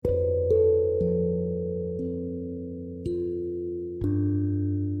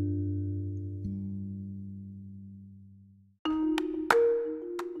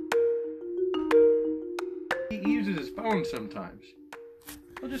phone sometimes.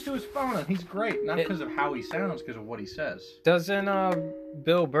 He'll just do his phone, and he's great. Not because of how he sounds, because of what he says. Doesn't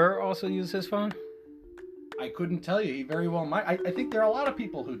Bill Burr also use his phone? I couldn't tell you. He very well might. I think there are a lot of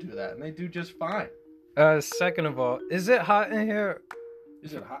people who do that, and they do just fine. Second of all, is it hot in here?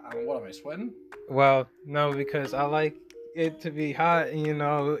 Is it hot? What, am I sweating? Well, no, because I like it to be hot,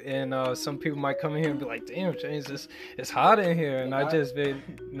 and some people might come in here and be like, damn, James, it's hot in here, and I just been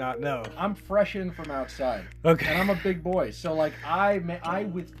not know. I'm fresh in from outside. Okay. And I'm a big boy, so like I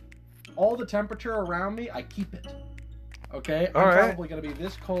with all the temperature around me, I keep it. Okay? I'm probably gonna be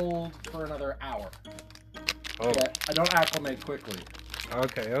this cold for another hour. Oh. Yeah, I don't acclimate quickly.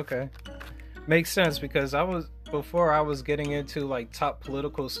 Okay. Makes sense, because before I was getting into like top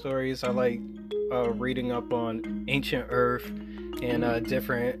political stories, I like reading up on ancient Earth and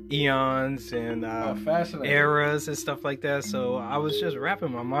different eons and eras and stuff like that. So I was just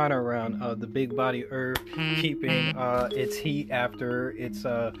wrapping my mind around the big body Earth keeping its heat after its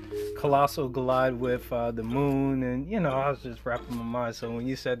colossal glide with the moon, and I was just wrapping my mind. So when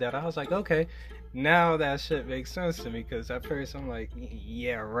you said that, I was like, okay. Now that shit makes sense to me, because at first I'm like,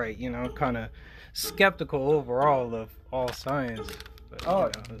 yeah, right, kind of skeptical overall of all science.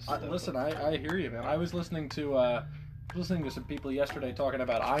 But, listen, I hear you, man. I was listening to some people yesterday talking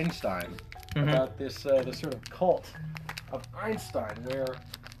about Einstein, about this sort of cult of Einstein, where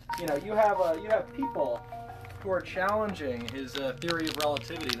you have people who are challenging his theory of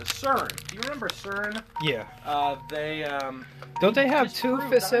relativity. The CERN. Do you remember CERN? Yeah. They don't they have two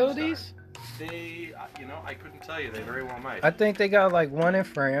facilities? Einstein. They, I couldn't tell you. They very well might. I think they got like one in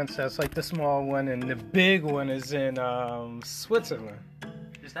France. That's like the small one, and the big one is in Switzerland.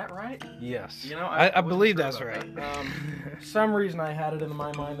 Is that right? Yes. I believe that's right. Some reason I had it in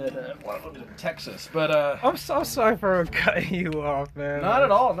my mind that one of them is in Texas, but I'm so sorry for cutting you off, man. Not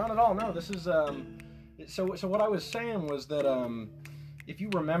at all. No, this is So what I was saying was that if you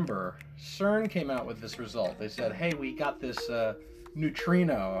remember, CERN came out with this result. They said, hey, we got this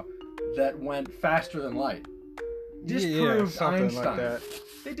neutrino that went faster than light. Disproved Einstein. Like that.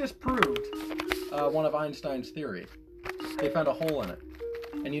 They disproved one of Einstein's theory. They found a hole in it.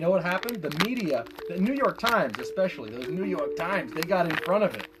 And you know what happened? The media, the New York Times especially, those New York Times, they got in front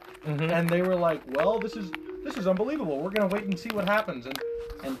of it. And they were like, well, this is unbelievable. We're going to wait and see what happens.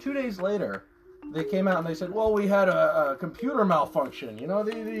 And 2 days later, they came out and they said, well, we had a computer malfunction.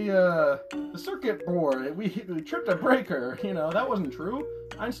 The circuit board, we tripped a breaker. That wasn't true.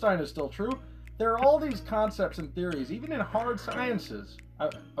 Einstein is still true. There are all these concepts and theories, even in hard sciences. I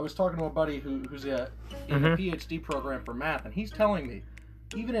was talking to a buddy who's in a PhD program for math, and he's telling me,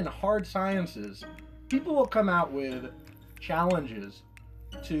 even in hard sciences, people will come out with challenges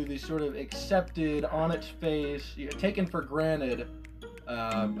to these sort of accepted, on its face, taken for granted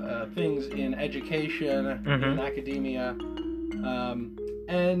things in education, in academia,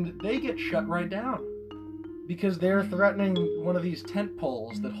 and they get shut right down because they're threatening one of these tent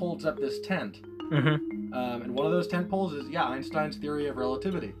poles that holds up this tent. And one of those tent poles is, Einstein's theory of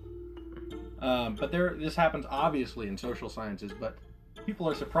relativity. But this happens obviously in social sciences, but people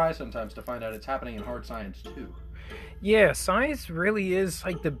are surprised sometimes to find out it's happening in hard science too. Yeah, science really is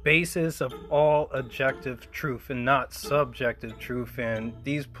like the basis of all objective truth and not subjective truth. And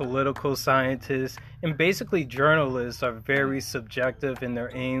these political scientists and basically journalists are very subjective in their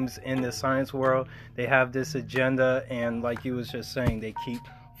aims in the science world. They have this agenda, and like you was just saying, they keep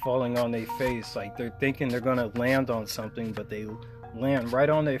falling on their face. Like they're thinking they're going to land on something, but they land right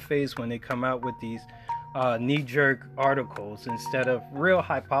on their face when they come out with these knee-jerk articles instead of real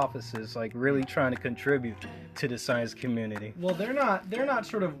hypotheses, like really trying to contribute to the science community. Well, they're not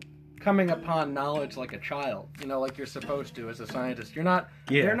sort of coming upon knowledge like a child, like you're supposed to as a scientist. They're not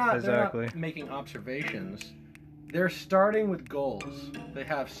making observations. They're starting with goals. They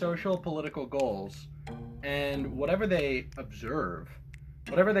have social, political goals, and whatever they observe,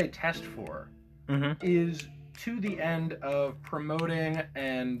 whatever they test for, is to the end of promoting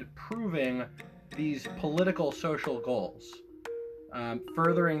and proving these political social goals,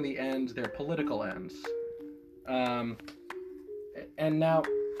 furthering the ends, their political ends. And now,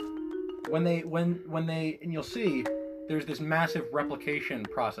 when they, and you'll see, there's this massive replication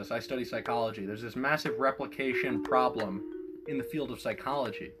process. I study psychology. There's this massive replication problem in the field of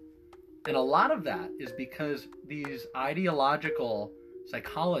psychology. And a lot of that is because these ideological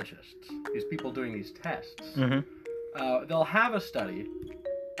psychologists, these people doing these tests, they'll have a study,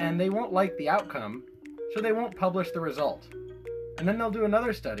 and they won't like the outcome, so they won't publish the result. And then they'll do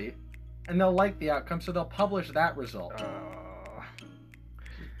another study, and they'll like the outcome, so they'll publish that result.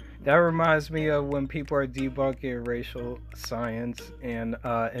 That reminds me of when people are debunking racial science and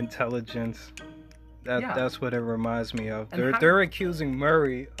intelligence That's what it reminds me of. And They're accusing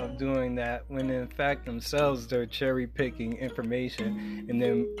Murray of doing that when in fact themselves they're cherry picking information and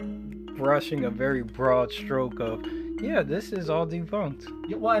then brushing a very broad stroke of, yeah, this is all debunked.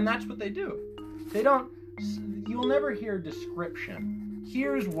 Yeah, well, and that's what they do. They don't. You'll never hear description.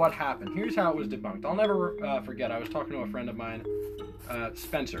 Here's what happened. Here's how it was debunked. I'll never forget. I was talking to a friend of mine,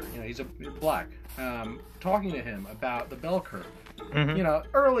 Spencer. He's a black. Talking to him about the bell curve. Mm-hmm.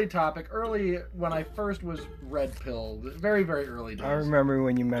 Early topic. Early when I first was red pilled. Very, very early days. I remember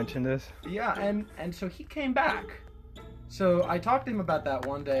when you mentioned this. Yeah, and so he came back. So I talked to him about that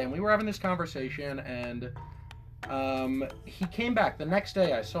one day, and we were having this conversation, and he came back. The next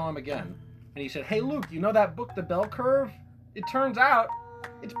day, I saw him again, and he said, "Hey, Luke, you know that book, The Bell Curve? It turns out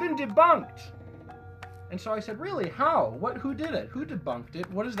it's been debunked." And so I said, "Really? How? Who did it? Who debunked it?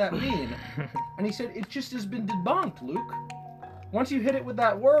 What does that mean?" And he said, "It just has been debunked, Luke. Once you hit it with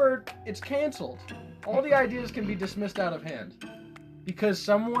that word, it's canceled. All the ideas can be dismissed out of hand. Because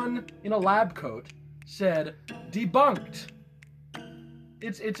someone in a lab coat said, debunked."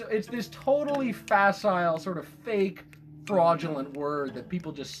 It's this totally facile, sort of fake, fraudulent word that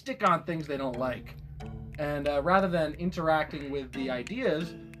people just stick on things they don't like. And rather than interacting with the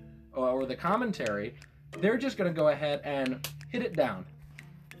ideas or the commentary, they're just going to go ahead and hit it down.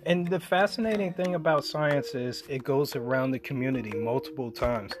 And the fascinating thing about science is it goes around the community multiple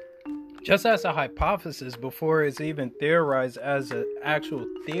times. Just as a hypothesis before it's even theorized as an actual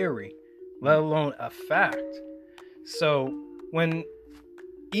theory, let alone a fact. So when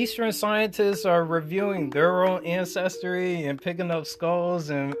Eastern scientists are reviewing their own ancestry and picking up skulls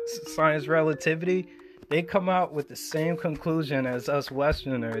and science relativity, they come out with the same conclusion as us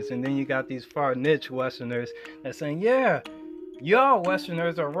Westerners. And then you got these far niche Westerners that's saying, yeah, y'all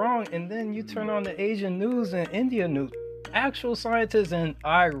Westerners are wrong. And then you turn on the Asian news and India news. Actual scientists in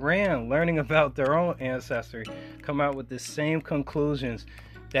Iran learning about their own ancestry come out with the same conclusions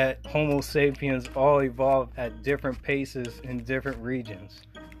that Homo sapiens all evolved at different paces in different regions.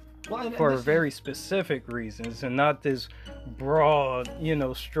 Well, for very specific reasons and not this broad,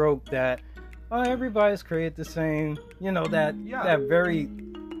 stroke that everybody's created the same, that very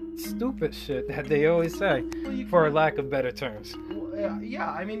stupid shit that they always say, for lack of better terms. Yeah,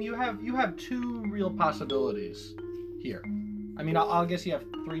 I mean, you have two real possibilities here. I mean, I'll guess you have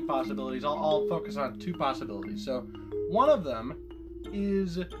three possibilities. I'll focus on two possibilities. So one of them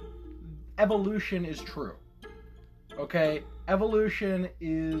is evolution is true. Okay? Evolution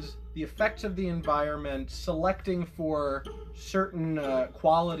is the effects of the environment selecting for certain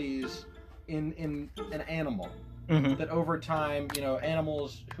qualities in an animal. Mm-hmm. That over time,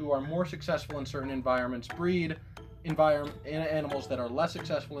 animals who are more successful in certain environments breed. Animals that are less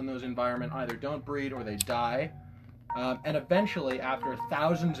successful in those environments either don't breed or they die. And eventually, after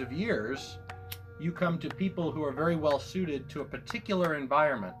thousands of years, you come to people who are very well suited to a particular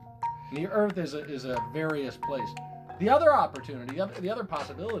environment. And the Earth is a various place. The other opportunity, the other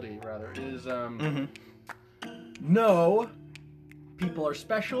possibility, rather, is no, people are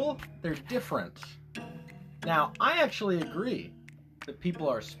special, they're different. Now, I actually agree that people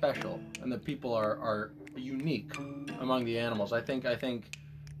are special and that people are unique among the animals. I think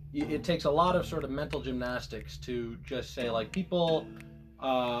it takes a lot of sort of mental gymnastics to just say, like, people,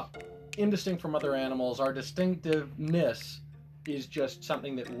 indistinct from other animals, our distinctiveness is just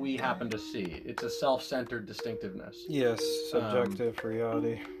something that we happen to see. It's a self-centered distinctiveness. Yes, subjective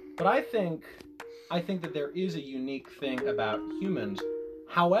reality. But I think that there is a unique thing about humans.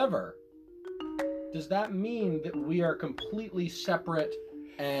 However, does that mean that we are completely separate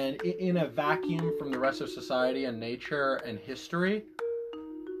and in a vacuum from the rest of society and nature and history?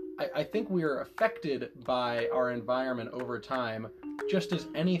 I think we are affected by our environment over time, just as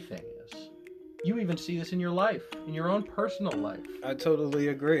anything is. You even see this in your life, in your own personal life. I totally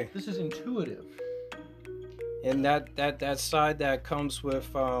agree. This is intuitive. And that side that comes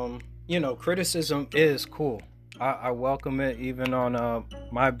with, criticism is cool. I welcome it even on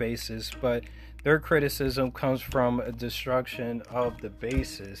my basis, but their criticism comes from a destruction of the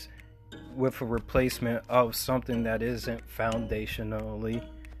basis with a replacement of something that isn't foundationally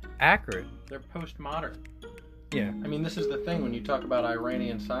accurate. They're postmodern. Yeah. I mean, this is the thing when you talk about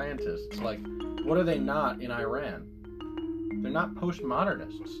Iranian scientists. Like, what are they not in Iran? They're not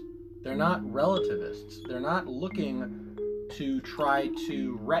postmodernists. They're not relativists. They're not looking to try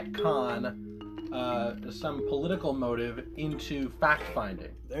to retcon some political motive into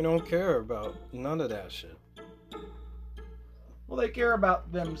fact-finding. They don't care about none of that shit. Well, they care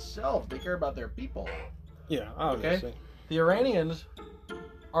about themselves. They care about their people. Yeah, obviously. Okay? The Iranians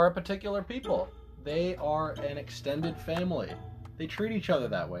are a particular people. They are an extended family. They treat each other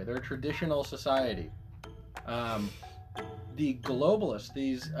that way. They're a traditional society. The globalists,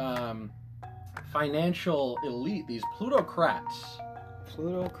 these financial elite, these plutocrats.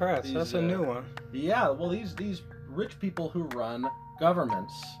 Plutocrats, that's a new one. Yeah, well, these rich people who run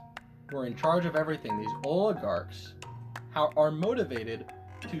governments, who are in charge of everything, these oligarchs, are motivated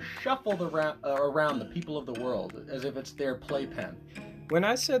to shuffle around the people of the world as if it's their playpen. When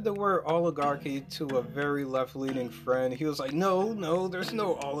I said the word oligarchy to a very left-leaning friend, he was like, no, there's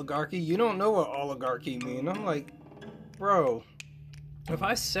no oligarchy. You don't know what oligarchy means. I'm like, bro, if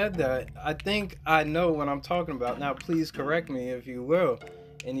I said that, I think I know what I'm talking about. Now, please correct me if you will.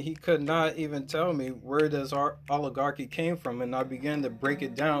 And he could not even tell me where does our oligarchy came from. And I began to break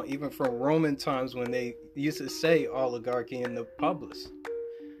it down even from Roman times when they used to say oligarchy in the publics.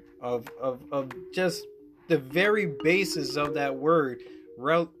 Of just the very basis of that word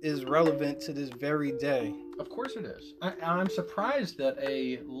is relevant to this very day. Of course it is. I'm surprised that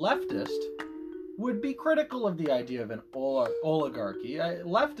a leftist would be critical of the idea of an oligarchy.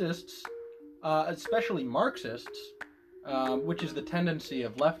 Leftists, especially Marxists, which is the tendency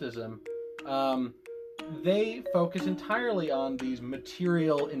of leftism, they focus entirely on these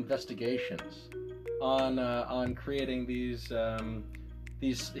material investigations, on creating these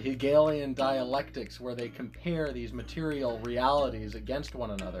Hegelian dialectics where they compare these material realities against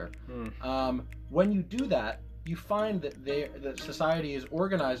one another. When you do that, you find that society is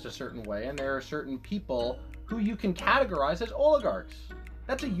organized a certain way, and there are certain people who you can categorize as oligarchs.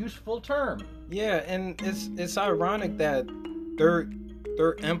 That's a useful term. Yeah, and it's ironic that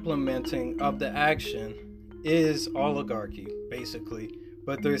their implementing of the action is oligarchy, basically.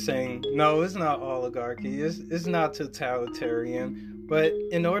 But they're saying, no, it's not oligarchy, it's not totalitarian. But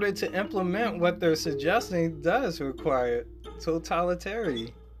in order to implement what they're suggesting does require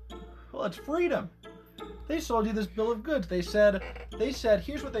totalitarian. Well, it's freedom. They sold you this bill of goods. They said,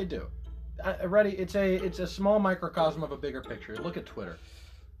 here's what they do. Ready? It's a small microcosm of a bigger picture. Look at Twitter.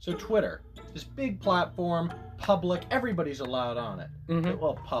 So Twitter, this big platform, public, everybody's allowed on it. Mm-hmm.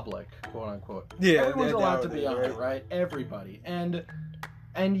 Well, public, quote unquote. Yeah, everyone's allowed to be on it, right? Everybody. And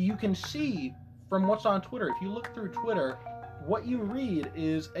you can see from what's on Twitter, if you look through Twitter, what you read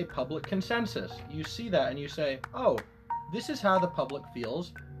is a public consensus. You see that and you say, oh, this is how the public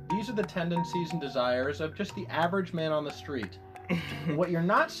feels. These are the tendencies and desires of just the average man on the street. What you're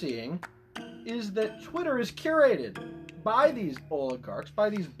not seeing is that Twitter is curated by these oligarchs, by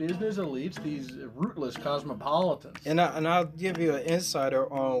these business elites, these rootless cosmopolitans. And I'll give you an insider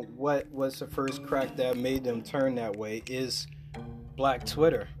on what was the first crack that made them turn that way is Black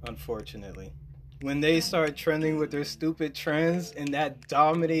Twitter, unfortunately. When they started trending with their stupid trends and that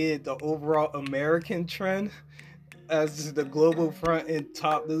dominated the overall American trend as the global front and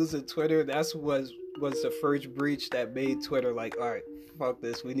top news of Twitter, that's was the first breach that made Twitter like, all right, fuck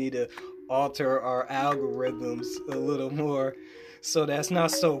this. We need to alter our algorithms a little more so that's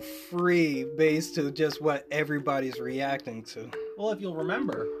not so free based to just what everybody's reacting to. Well, if you'll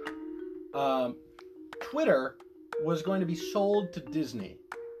remember, Twitter was going to be sold to Disney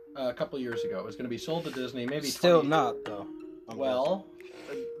a couple years ago. It was going to be sold to Disney, maybe still not though. Well,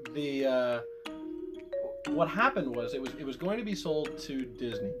 what happened was it was going to be sold to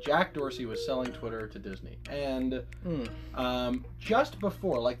Disney. Jack Dorsey was selling Twitter to Disney, and just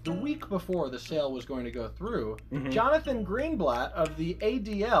before, like the week before the sale was going to go through, Jonathan Greenblatt of the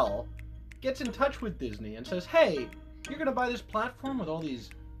ADL gets in touch with Disney and says, "Hey, you're going to buy this platform with all these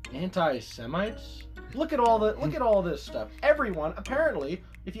anti-Semites? Look at all this stuff. Everyone, apparently,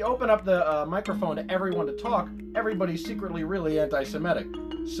 if you open up the microphone to everyone to talk, everybody's secretly really anti-Semitic.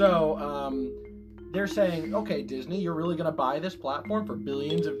 So they're saying, okay, Disney, you're really going to buy this platform for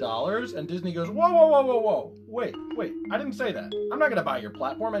billions of dollars? And Disney goes, whoa. Wait, I didn't say that. I'm not going to buy your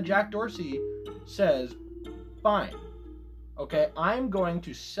platform. And Jack Dorsey says, fine. Okay, I'm going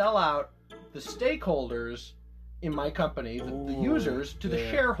to sell out the stakeholders in my company, the users, to the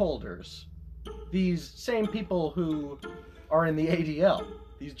shareholders. These same people who are in the ADL,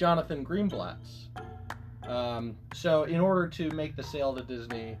 these Jonathan Greenblatts. So in order to make the sale to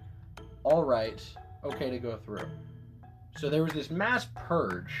Disney all right, okay to go through. So there was this mass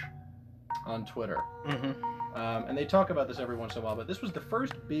purge on Twitter. And they talk about this every once in a while, but this was the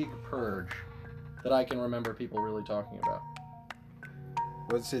first big purge that I can remember people really talking about.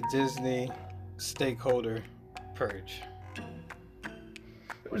 What's a Disney stakeholder purge?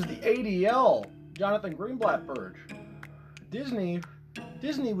 It was the ADL, Jonathan Greenblatt purge. Disney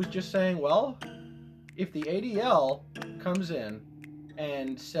was just saying, well, if the ADL comes in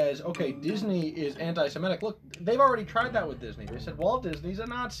and says, okay, Disney is anti-Semitic. Look, they've already tried that with Disney. They said Walt Disney's a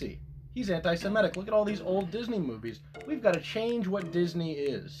Nazi. He's anti-Semitic. Look at all these old Disney movies. We've got to change what Disney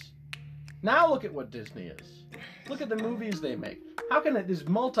is. Now look at what Disney is. Look at the movies they make. How can this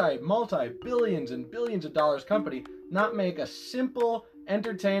multi-billions and billions of dollars company not make a simple,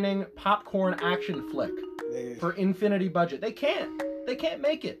 entertaining popcorn action flick for infinity budget? They can't. They can't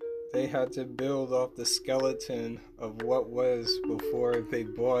make it. They had to build off the skeleton of what was before they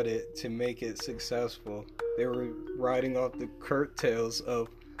bought it to make it successful. They were riding off the curtails of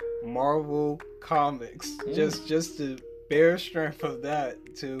Marvel Comics, just the bare strength of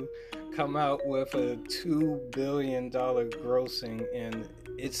that to come out with a $2 billion grossing, and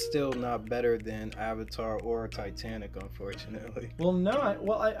it's still not better than Avatar or Titanic, unfortunately. Well, no,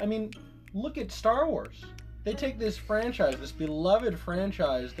 I mean, look at Star Wars. They take this franchise, this beloved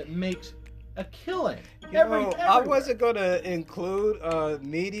franchise that makes a killing. I wasn't gonna include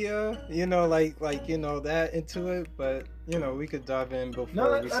media, that into it, but we could dive in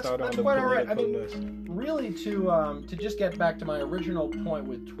before we start on the politicalness. I mean, really, to just get back to my original point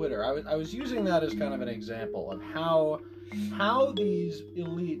with Twitter, I was using that as kind of an example of how these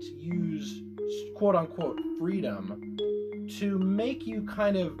elites use quote unquote freedom to make you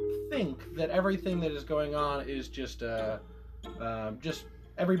kind of think that everything that is going on is just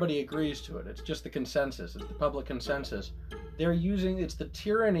everybody agrees to it. It's just the consensus. It's the public consensus. It's the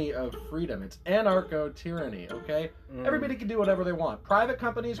tyranny of freedom. It's anarcho-tyranny, okay? Everybody can do whatever they want. Private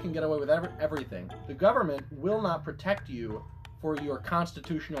companies can get away with everything. The government will not protect you for your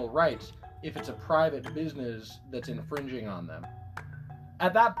constitutional rights if it's a private business that's infringing on them.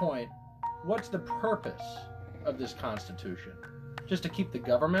 At that point, what's the purpose of this Constitution? Just to keep the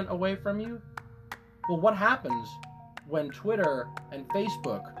government away from you? Well, what happens when Twitter and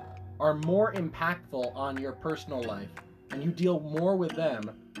Facebook are more impactful on your personal life and you deal more with them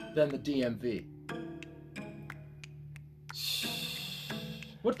than the DMV?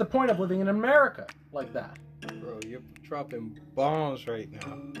 What's the point of living in America like that? Bro, you're dropping bombs right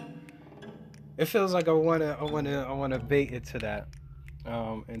now. It feels like I wanna bait into that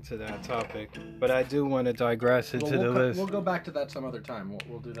topic, but I do want to digress into the list. We'll go back to that some other time.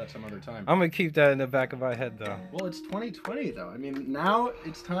 We'll do that some other time. I'm gonna keep that in the back of my head, though. Well, it's 2020, though. I mean, now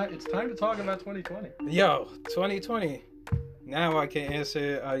it's time to talk about 2020. Yo, 2020. Now I can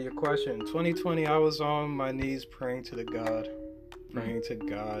answer your question. 2020, I was on my knees praying to God,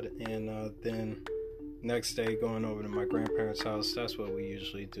 and then next day going over to my grandparents' house. That's what we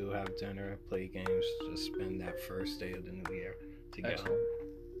usually do: have dinner, play games, just spend that first day of the new year together. Excellent.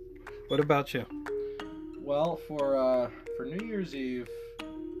 What about you? Well, for New Year's Eve,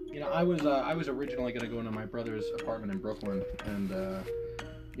 I was originally going to go into my brother's apartment in Brooklyn, and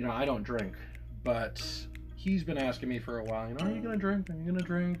I don't drink, but he's been asking me for a while, are you going to drink? Are you going to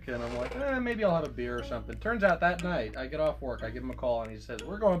drink? And I'm like, maybe I'll have a beer or something. Turns out that night, I get off work, I give him a call, and he says,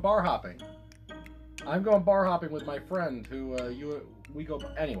 we're going bar hopping. I'm going bar hopping with my friend who we go.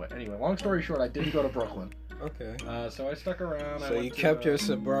 Anyway, long story short, I didn't go to Brooklyn. Okay. So I stuck around. So you kept your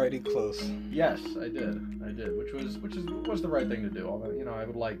sobriety close. Yes, I did, which was the right thing to do. Although I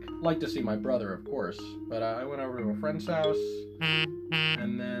would like to see my brother, of course. But I went over to a friend's house,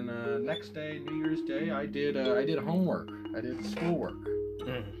 and then next day, New Year's Day, I did homework. I did schoolwork.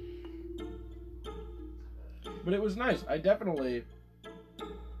 But it was nice. I definitely,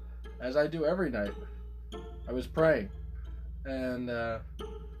 as I do every night, I was praying, and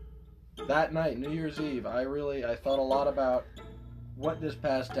that night, New Year's Eve, I thought a lot about what this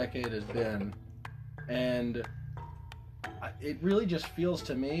past decade has been, and it really just feels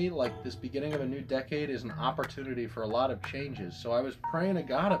to me like this beginning of a new decade is an opportunity for a lot of changes. So I was praying to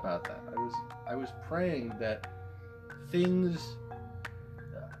God about that. I was praying that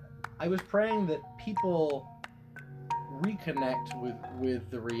people reconnect with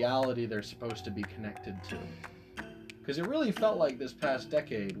the reality they're supposed to be connected to. Because it really felt like this past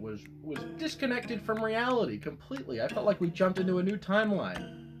decade was disconnected from reality completely. I felt like we jumped into a new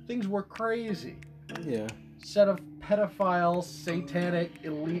timeline. Things were crazy. Yeah. Set of pedophile, satanic,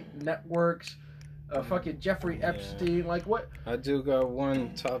 elite networks, fucking Jeffrey Epstein, like what? I do got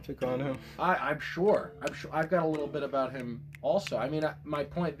one topic on him. I'm sure. I've got a little bit about him also. I mean, my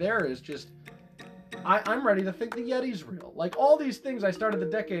point there is just, I'm ready to think the Yeti's real. Like all these things I started the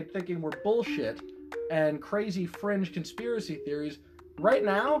decade thinking were bullshit and crazy fringe conspiracy theories. Right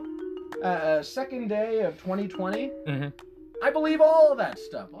now, second day of 2020, I believe all of that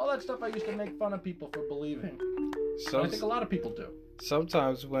stuff. All that stuff I used to make fun of people for believing. I think a lot of people do.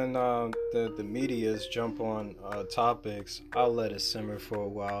 Sometimes when the medias jump on topics, I'll let it simmer for a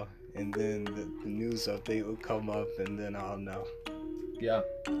while, and then the news update will come up, and then I'll know. Yeah.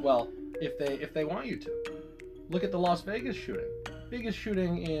 Well, if they want you to. Look at the Las Vegas shooting. Biggest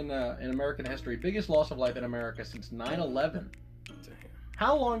shooting in American history. Biggest loss of life in America since 9/11.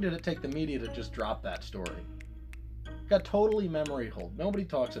 How long did it take the media to just drop that story? Got totally memory hold. Nobody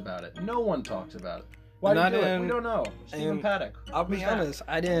talks about it. No one talks about it. Why did you do it? We don't know. Stephen Paddock. I'll be honest,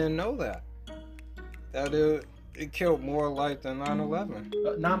 I didn't know that. That it killed more life than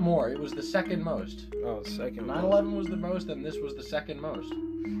 9/11. Not more. It was the second most. Oh, second. 9/11 was the most, and this was the second most.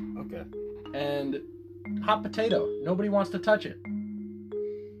 Okay. And hot potato. Nobody wants to touch it.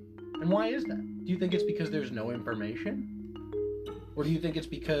 And why is that? Do you think it's because there's no information? Or do you think it's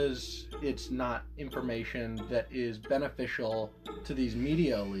because it's not information that is beneficial to these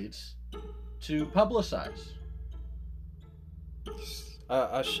media elites to publicize?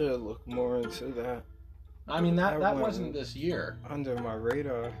 I should look more into that. I mean, that wasn't this year. Under my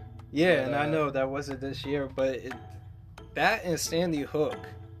radar. Yeah, and I know that wasn't this year, but that and Sandy Hook,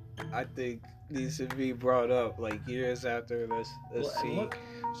 I think, needs to be brought up like years after. Let's see. Look,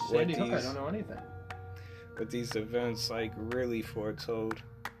 Sandy Hook, I don't know anything. But these events like really foretold.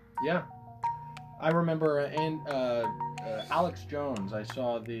 Yeah, I remember Alex Jones. I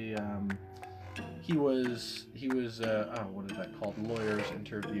saw the he was what is that called? Lawyers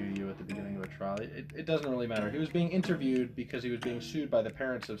interview you at the beginning of a trial. It doesn't really matter. He was being interviewed because he was being sued by the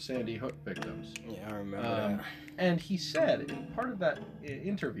parents of Sandy Hook victims. Yeah, I remember that. And he said in part of that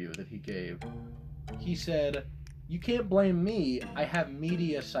interview that he gave, he said, "You can't blame me. I have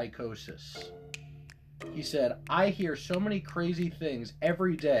media psychosis." He said, "I hear so many crazy things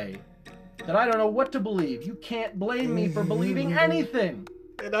every day that I don't know what to believe. You can't blame me for believing anything."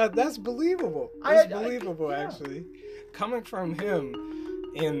 And that's believable. That's believable, actually. Coming from him,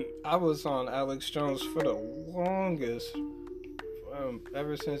 and I was on Alex Jones for the longest,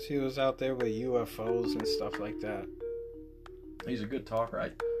 ever since he was out there with UFOs and stuff like that. He's a good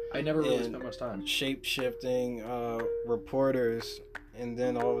talker. I never really spent much time. Shape-shifting reporters, and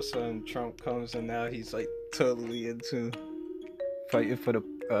then all of a sudden Trump comes, and now he's like totally into fighting for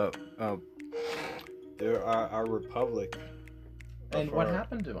our republic. And what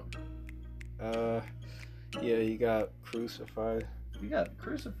happened to him? Yeah, he got crucified. He got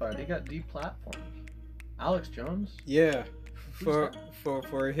crucified. He got deplatformed. Alex Jones? Yeah, for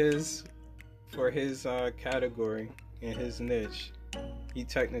his category and his niche, he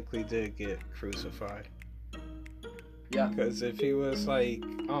technically did get crucified. Yeah. Because if he was like,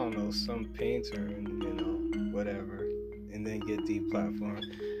 I don't know, some painter and whatever, and then get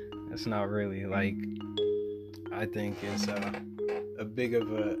deplatformed, that's not really like. I think it's a big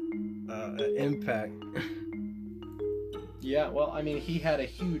of an impact. Yeah, well, I mean, he had a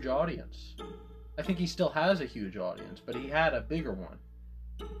huge audience. I think he still has a huge audience, but he had a bigger one.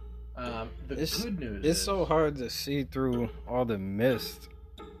 Good news it's so hard to see through all the mist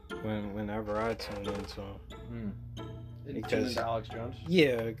whenever I tune into him. Did you tune into Alex Jones?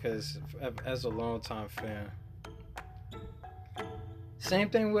 Yeah, because as a longtime fan. Same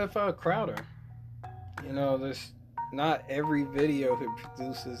thing with Crowder. There's not every video he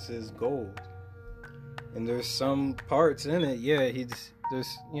produces is gold, and there's some parts in it. Yeah,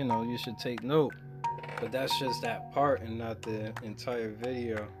 you should take note, but that's just that part and not the entire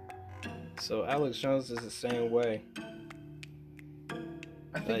video. So Alex Jones is the same way.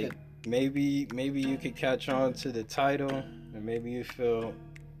 I think maybe you could catch on to the title, and maybe you feel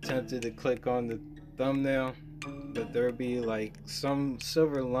tempted to click on the thumbnail, but there'll be like some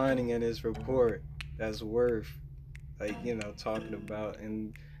silver lining in his report that's worth talking about,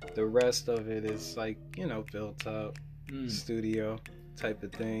 and the rest of it is built up studio type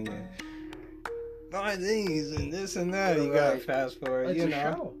of thing, and these and this and that. You gotta fast forward.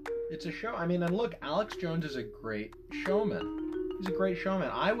 It's a show. I mean, and look, Alex Jones is a great showman. He's a great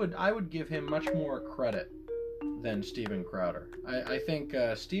showman. I would give him much more credit than Steven Crowder. I think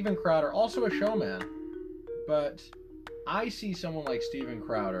Steven Crowder, also a showman, but I see someone like Steven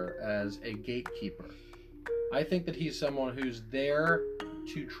Crowder as a gatekeeper. I think that he's someone who's there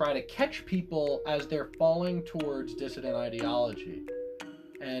to try to catch people as they're falling towards dissident ideology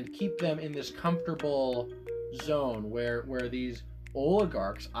and keep them in this comfortable zone where these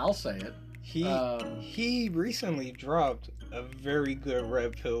oligarchs, I'll say it. He recently dropped a very good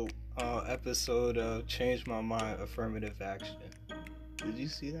Red Pill episode of Change My Mind, Affirmative Action. Did you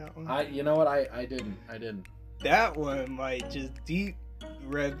see that one? I didn't. That one might just deep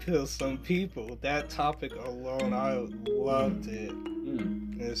red pill some people. That topic alone, I loved it.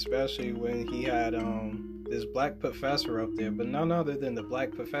 And especially when he had this black professor up there, but none other than the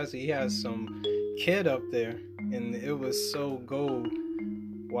black professor. He had some kid up there, and it was so gold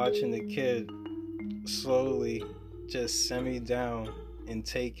watching the kid slowly just semi down and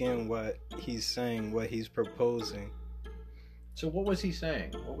take in what he's saying, what he's proposing. So what was he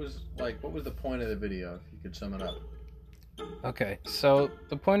saying? What was the point of the video, if you could sum it up? Okay, so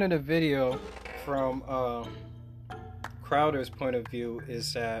the point of the video from Crowder's point of view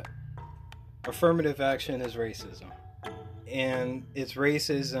is that affirmative action is racism. And it's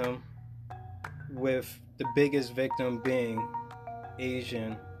racism with the biggest victim being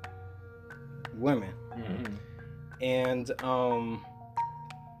Asian women. Mm-hmm. And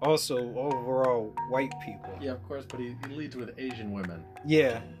also overall white people. Yeah, of course, but he leads with Asian women.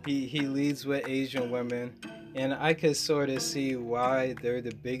 Yeah, he leads with Asian women. And I could sort of see why they're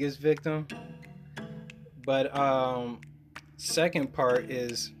the biggest victim. But second part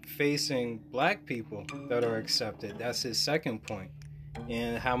is facing black people that are accepted. That's his second point.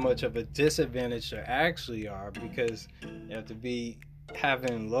 And how much of a disadvantage there actually are, because you have to be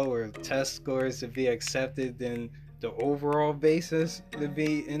having lower test scores to be accepted than the overall basis to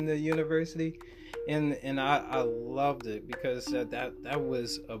be in the university. And I loved it because that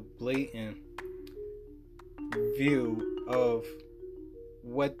was a blatant view of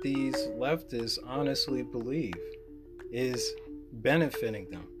what these leftists honestly believe is benefiting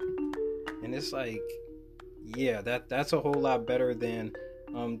them. And it's like, yeah, that's a whole lot better than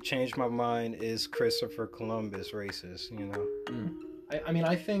change my mind, is Christopher Columbus racist, you know? I mean,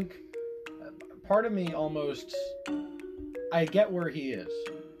 I think part of me almost, I get where he is.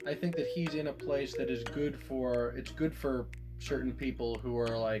 I think that he's in a place that is good for certain people who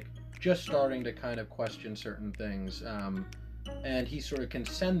are like just starting to kind of question certain things. And he sort of can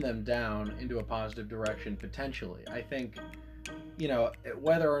send them down into a positive direction potentially. I think, you know,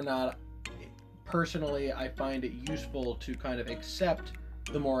 whether or not personally I find it useful to kind of accept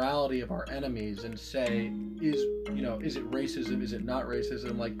the morality of our enemies and say, is it racism? Is it not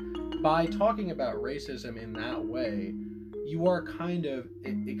racism? Like, by talking about racism in that way, you are kind of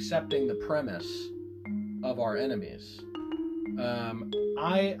accepting the premise of our enemies.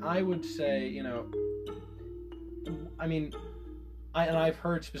 I would say, you know, I mean, I've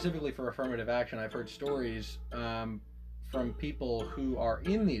heard specifically for affirmative action, I've heard stories from people who are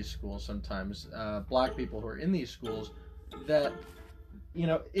in these schools sometimes, black people who are in these schools, that, you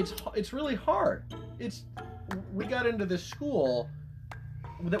know, it's really hard. We got into this school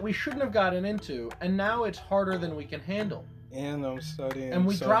that we shouldn't have gotten into, and now it's harder than we can handle. And I'm studying, and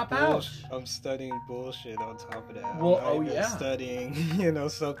we drop out. I'm studying bullshit on top of that. Well, I'm not even studying, you know,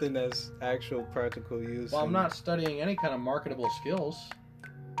 something that's actual practical use. Well, I'm not studying any kind of marketable skills.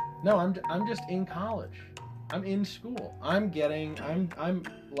 No, I'm just in college. I'm in school. I'm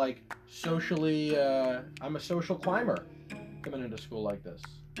like socially. I'm a social climber coming into school like this.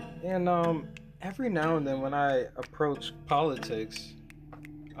 And every now and then when I approach politics,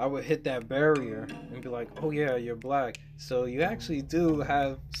 I would hit that barrier and be like, oh yeah, you're black. So you actually do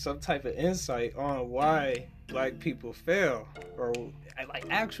have some type of insight on why black people fail, or like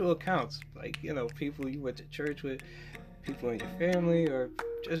actual accounts, like, you know, people you went to church with, people in your family, or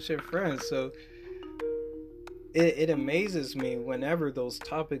just your friends. So it amazes me whenever those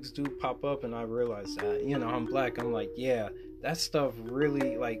topics do pop up and I realize that, you know, I'm black. I'm like, yeah, that stuff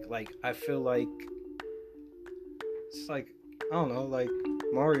really, like I feel like it's like, I don't know, like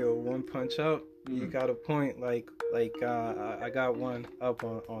Mario, one punch out, you got a point. Like I got one up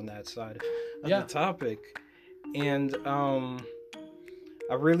on that side of the topic. And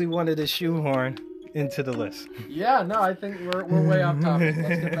I really wanted to shoehorn into the list. Yeah, no, I think we're way off topic.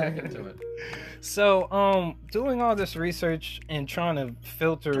 Let's get back into it. So, doing all this research and trying to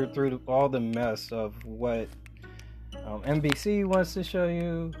filter through all the mess of what NBC wants to show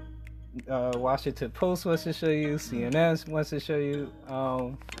you, Washington Post wants to show you, CNN wants to show you.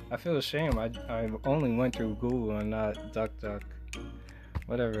 I feel ashamed. I only went through Google and not DuckDuck,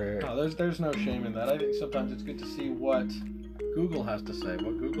 whatever. No, there's no shame in that. I think sometimes it's good to see what Google has to say.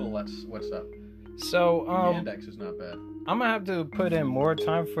 What Google what's up. So the index is not bad. I'm gonna have to put in more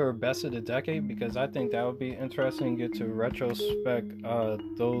time for best of the decade, because I think that would be interesting. Get to retrospect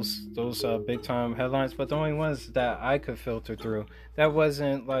those big time headlines, but the only ones that I could filter through that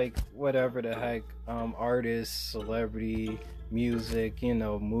wasn't like whatever the heck, artists, celebrity, music, you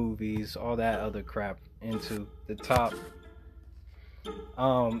know, movies, all that other crap, into the top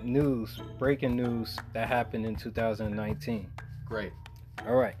breaking news that happened in 2019. Great.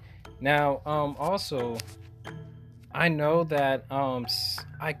 All right. Now, also, I know that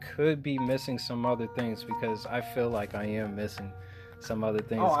I could be missing some other things, because I feel like I am missing some other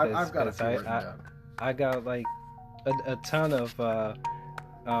things. Oh, I've got a few. I got like a ton of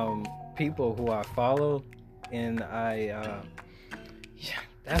people who I follow, and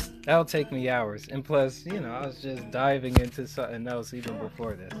that'll take me hours. And plus, I was just diving into something else even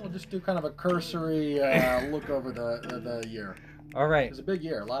before this. We'll just do kind of a cursory look over the year. All right. It was a big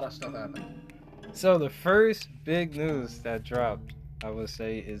year. A lot of stuff happened. So the first big news that dropped, I would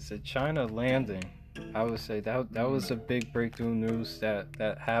say, is the China landing. I would say that was a big breakthrough news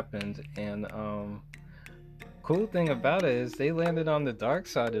that happened. And cool thing about it is they landed on the dark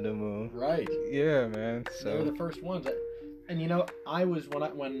side of the moon. Right. Yeah, man. So they were the first ones. And I was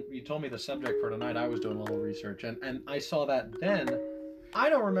when you told me the subject for tonight, I was doing a little research, and I saw that then. I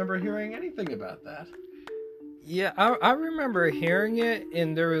don't remember hearing anything about that. Yeah, I remember hearing it,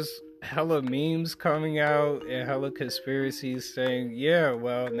 and there was hella memes coming out and hella conspiracies saying, yeah,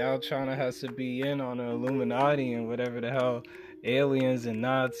 well, now China has to be in on the Illuminati and whatever the hell, aliens and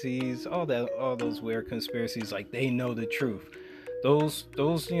Nazis, all those weird conspiracies, like they know the truth. Those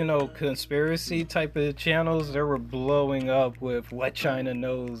conspiracy type of channels, they were blowing up with what China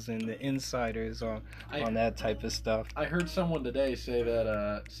knows and the insiders on that type of stuff. I heard someone today say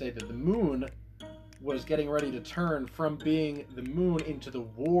that the moon was getting ready to turn from being the moon into the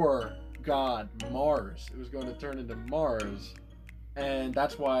war god Mars. It was going to turn into Mars, and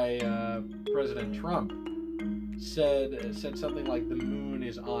that's why President Trump said something like the moon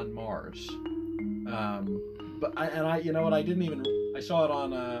is on Mars. But I saw it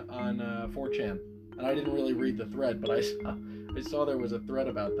on 4chan, and I didn't really read the thread, but I saw there was a thread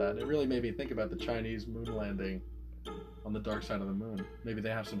about that. It really made me think about the Chinese moon landing on the dark side of the moon. Maybe they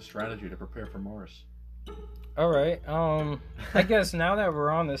have some strategy to prepare for Mars. All right. I guess now that we're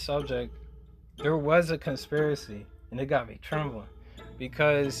on this subject, there was a conspiracy, and it got me trembling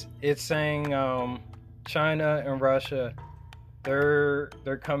because it's saying China and Russia,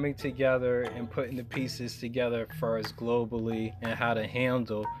 they're coming together and putting the pieces together for us globally and how to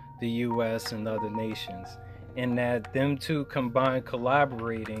handle the U.S. and other nations, and that them two combined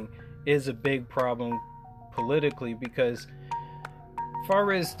collaborating is a big problem politically because as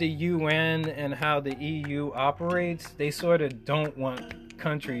far as the UN and how the EU operates, they sort of don't want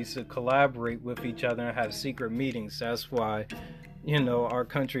countries to collaborate with each other and have secret meetings. That's why our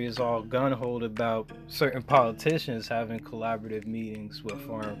country is all gun-ho about certain politicians having collaborative meetings with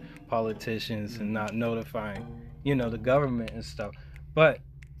foreign politicians and not notifying, the government and stuff. But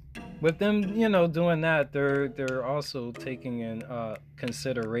with them, doing that, they're also taking in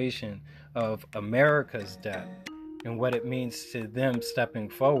consideration of America's debt and what it means to them stepping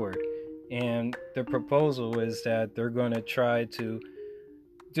forward. And the proposal is that they're going to try to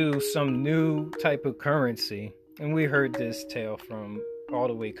do some new type of currency. And we heard this tale from all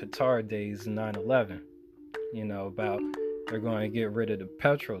the way Qatar days, 9/11, about they're going to get rid of the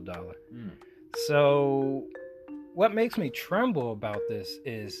petrodollar. So what makes me tremble about this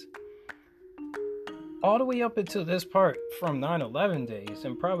is all the way up until this part from 9/11 days,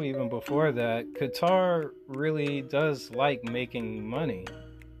 and probably even before that, Qatar really does like making money.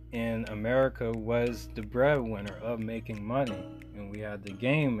 And America was the breadwinner of making money. And we had the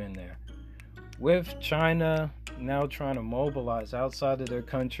game in there. With China now trying to mobilize outside of their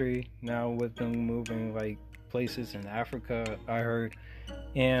country, now with them moving like places in Africa, I heard,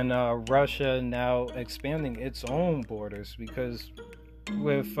 and Russia now expanding its own borders because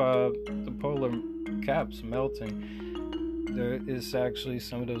with the polar caps melting, there is actually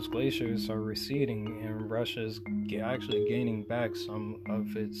some of those glaciers are receding, and Russia is actually gaining back some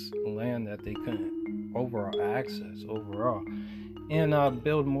of its land that they couldn't access overall. And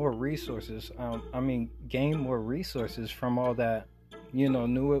build more resources. Gain more resources from all that,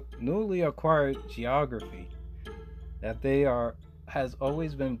 newly acquired geography that has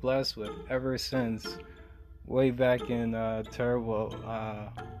always been blessed with ever since way back in terrible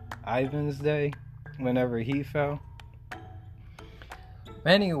Ivan's day, whenever he fell.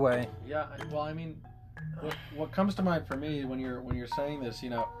 Anyway. Yeah. Well, what comes to mind for me when you're saying this,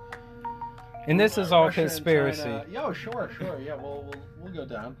 and this is all Russia conspiracy. Yeah, sure. Yeah, we'll go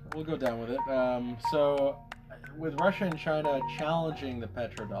down. We'll go down with it. So, with Russia and China challenging the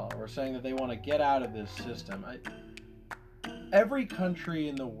petrodollar, or saying that they want to get out of this system, every country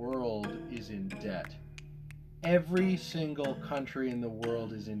in the world is in debt. Every single country in the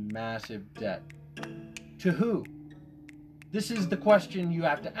world is in massive debt. To who? This is the question you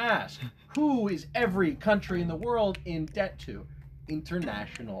have to ask. Who is every country in the world in debt to?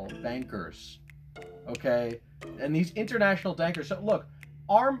 International bankers. Okay? And these international bankers, so look,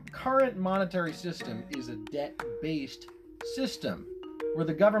 our current monetary system is a debt-based system where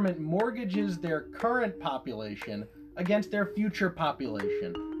the government mortgages their current population against their future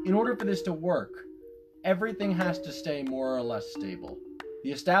population. In order for this to work, everything has to stay more or less stable.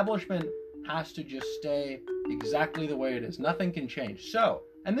 The establishment has to just stay exactly the way it is. Nothing can change. So,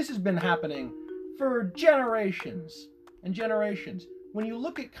 And this has been happening for generations and generations. When you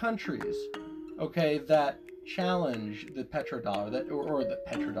look at countries, okay, that challenge the petrodollar,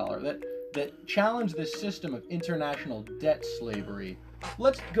 that challenge this system of international debt slavery,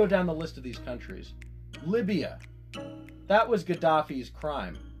 let's go down the list of these countries. Libya, that was Gaddafi's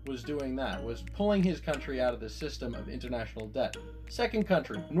crime, was doing that, was pulling his country out of the system of international debt. Second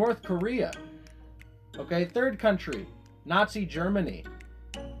country, North Korea. Okay, third country, Nazi Germany.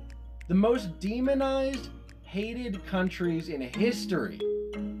 The most demonized, hated countries in history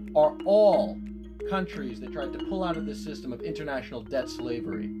are all countries that tried to pull out of the system of international debt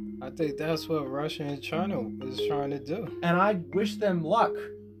slavery. I think that's what Russia and China is trying to do. And I wish them luck.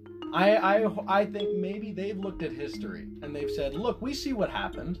 I think maybe they've looked at history and they've said, look, we see what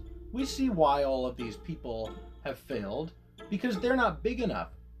happened. We see why all of these people have failed, because they're not big enough.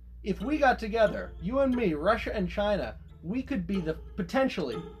 If we got together, you and me, Russia and China, we could be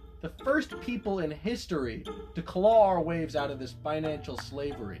potentially the first people in history to claw our waves out of this financial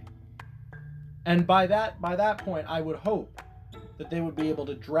slavery. And by that point, I would hope that they would be able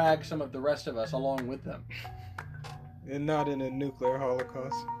to drag some of the rest of us along with them. And not in a nuclear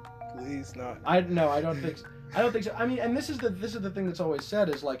holocaust. Please not. I don't think so. I don't think so. I mean, and this is the thing that's always said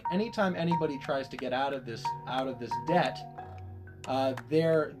is, like, anytime anybody tries to get out of this debt,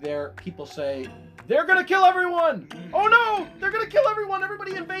 their people say they're gonna kill everyone. Oh no, they're gonna kill everyone.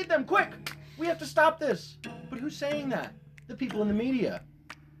 Everybody invade them quick. We have to stop this. But who's saying that? The people in the media.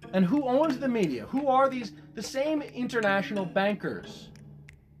 And who owns the media? Who are these? The same international bankers.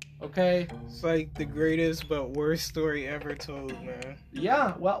 Okay? It's like the greatest but worst story ever told, man.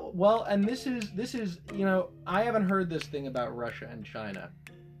 Yeah, well, and this is, you know, I haven't heard this thing about Russia and China.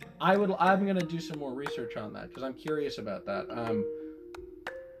 I'm going to do some more research on that because I'm curious about that.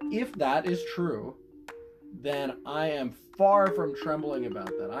 If that is true, then I am far from trembling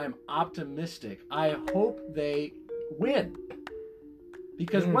about that. I am optimistic. I hope they win.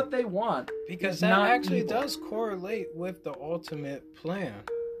 Because what they want because is that not actually evil. does correlate with the ultimate plan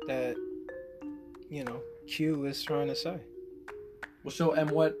that, you know, Q is trying to say. Well, so, and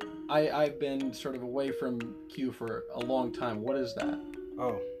what I've been sort of away from Q for a long time. What is that?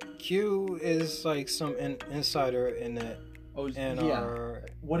 Oh, Q is like some insider in that. Oh, in yeah. our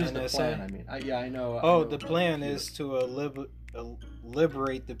What is the NSA. plan? I mean, I know. I Oh, know the plan is to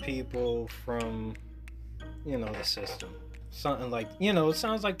liberate the people from, you know, the system. Something like, you know, it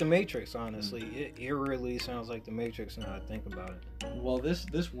sounds like the Matrix, honestly. It eerily sounds like the Matrix now I think about it. Well,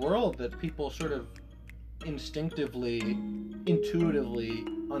 this world that people sort of instinctively, intuitively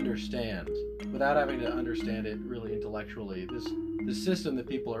understand, without having to understand it really intellectually, the system that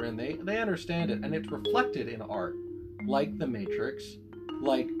people are in, they understand it, and it's reflected in art, like the Matrix,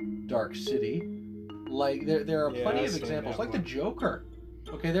 like Dark City, like there are plenty of examples, like the Joker.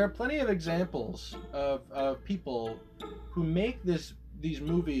 Okay, there are plenty of examples of people who make these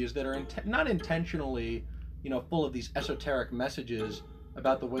movies that are not intentionally, you know, full of these esoteric messages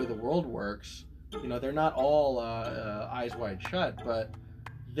about the way the world works. You know, they're not all eyes wide shut, but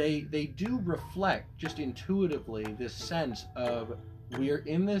they do reflect just intuitively this sense of we're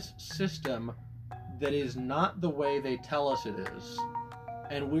in this system that is not the way they tell us it is,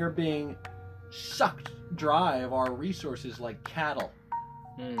 and we're being sucked dry of our resources like cattle.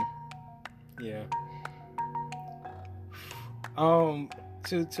 Yeah.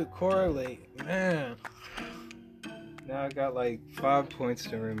 To correlate, man. Now I got like 5 points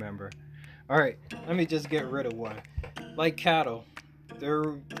to remember. All right, let me just get rid of one. Like cattle,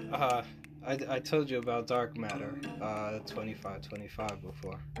 they're I told you about dark matter 2525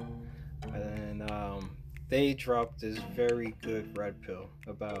 before, and they dropped this very good red pill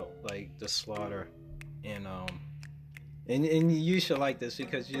about like the slaughter, and you should like this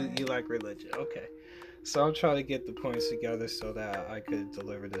because you like religion. Okay, so I'm trying to get the points together so that I could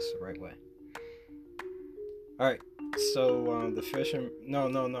deliver this the right way. All right. So the fisherman,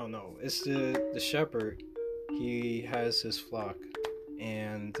 no. It's the shepherd. He has his flock,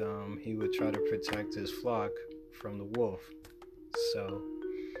 and he would try to protect his flock from the wolf. So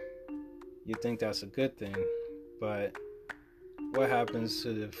you think that's a good thing, but what happens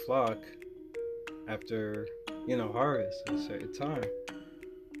to the flock after, you know, harvest at a certain time?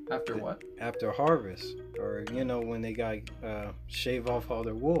 After what? After harvest, or you know, when they got shave off all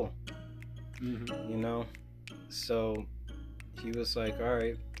their wool. Mm-hmm. You know. So he was like, all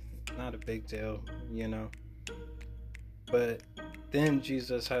right, not a big deal, you know. But then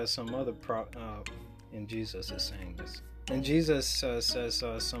Jesus has some other and Jesus is saying this. And Jesus says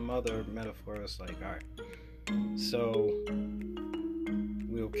some other metaphors like, all right, so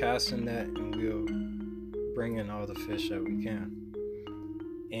we'll cast a net and we'll bring in all the fish that we can.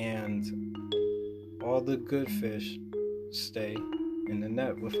 and all the good fish stay in the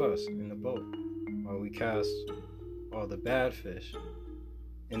net with us in the boat while we cast all the bad fish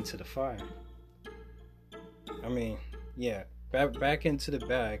into the fire. I mean, yeah, back into the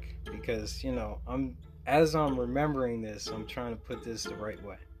bag, because as I'm remembering this, I'm trying to put this the right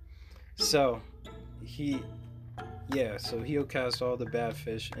way. So he'll cast all the bad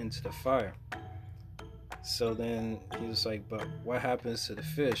fish into the fire. So then he was like, but what happens to the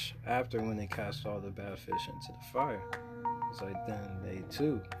fish after when they cast all the bad fish into the fire? It's like, then they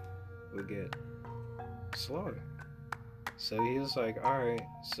too will get slaughtered. So he was like, all right,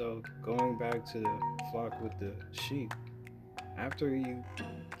 so going back to the flock with the sheep, after you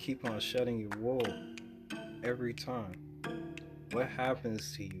keep on shedding your wool every time, what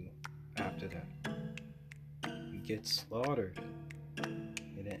happens to you after that? You get slaughtered,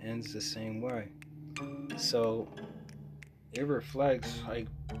 and it ends the same way. So it reflects like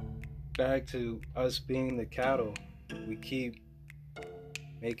back to us being the cattle. We keep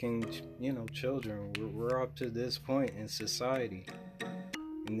making children. We're up to this point in society,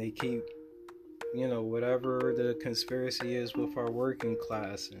 and they keep whatever the conspiracy is with our working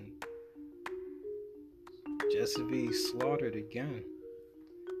class, and just to be slaughtered again,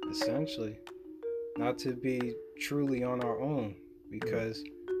 essentially, not to be truly on our own. Because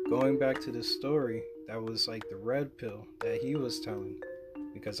going back to the story, that was like the red pill that he was telling,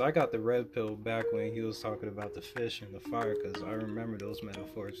 because I got the red pill back when he was talking about the fish and the fire, because I remember those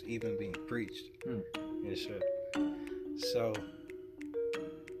metaphors even being preached and shit. So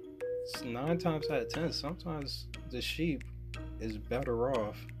 9 times out of 10, sometimes the sheep is better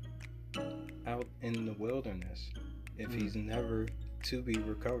off out in the wilderness if he's never to be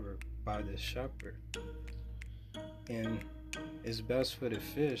recovered by the shepherd. And it's best for the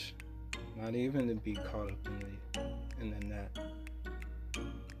fish not even to be caught up in the net.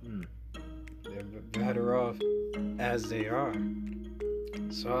 They're better off as they are.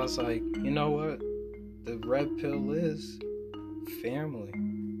 So I was like, you know what? The red pill is family.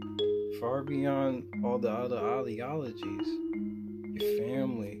 Far beyond all the other ideologies, your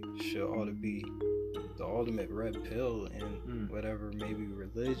family ought to be the ultimate red pill in whatever, maybe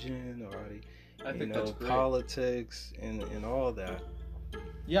religion or I think that's great. Politics and all that.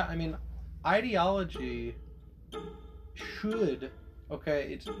 Yeah, I mean, ideology should,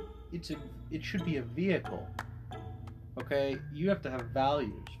 okay, it should be a vehicle. Okay, you have to have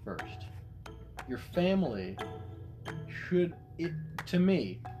values first. Your family should,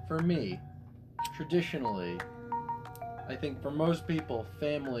 for me, traditionally, I think for most people,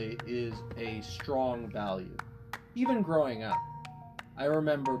 family is a strong value. Even growing up, I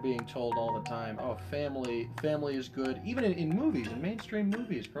remember being told all the time, oh, family is good. Even in movies, in mainstream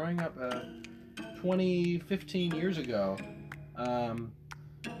movies, growing up 15 years ago,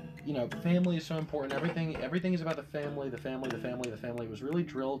 family is so important. Everything is about the family. The family was really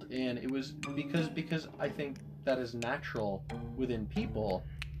drilled in. It was because I think that is natural within people.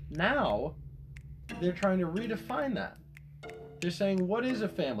 Now, they're trying to redefine that. They're saying, what is a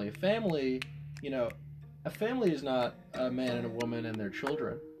family? A family is not a man and a woman and their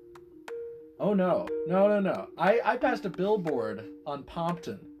children. Oh, no. I passed a billboard on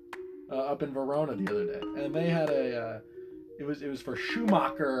Pompton up in Verona the other day, and they had it was for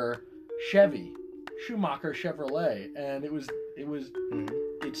Schumacher Chevrolet, and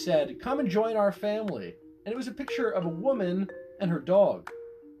it said, come and join our family. And it was a picture of a woman and her dog.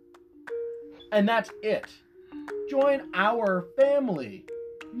 And that's it. Join our family.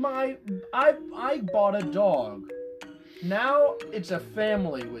 I bought a dog. Now it's a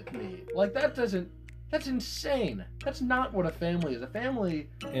family with me. Like, that's insane. That's not what a family is. A family.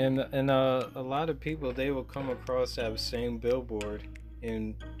 And a lot of people, they will come across that same billboard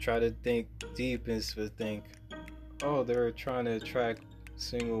and try to think deep and think, oh, they're trying to attract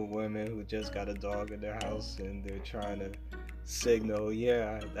single women who just got a dog in their house, and they're trying to signal,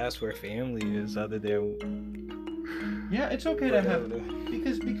 yeah, that's where family is, other than it's okay to have,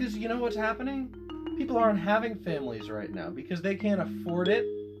 because you know what's happening? People aren't having families right now because they can't afford it,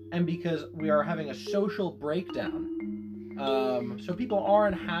 and because we are having a social breakdown. So people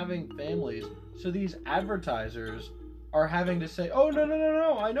aren't having families. So these advertisers are having to say, oh,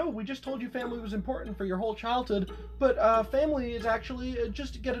 no, I know, we just told you family was important for your whole childhood, but family is actually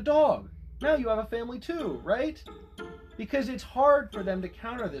just to get a dog. Now you have a family too, right? Because it's hard for them to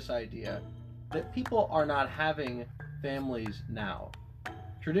counter this idea that people are not having families now.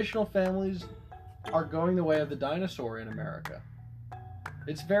 Traditional families are going the way of the dinosaur in America.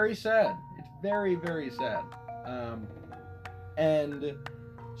 It's very sad. It's very, very sad. And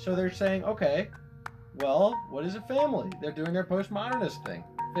so they're saying, okay, well, what is a family? They're doing their postmodernist thing.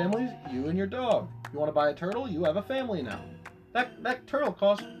 Families, you and your dog. You want to buy a turtle? You have a family now. That turtle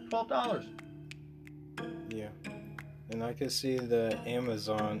costs $12. Yeah. And I could see the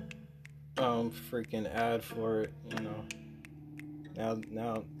Amazon freaking ad for it, you know.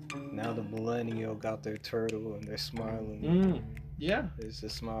 Now the millennial got their turtle and they're smiling. Yeah. It's a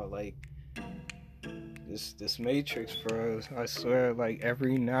smile like this Matrix, bro. I swear, like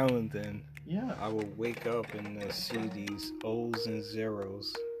every now and then, yeah, I will wake up and see these O's and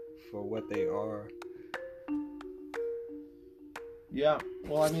zeros for what they are. Yeah.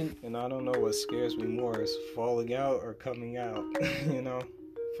 Well, I mean, and I don't know what scares me more is falling out or coming out. You know,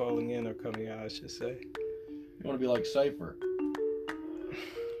 falling in or coming out, I should say. You want to be like Cypher.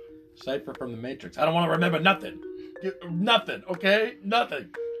 Cypher from the Matrix. I don't want to remember nothing. Nothing, okay?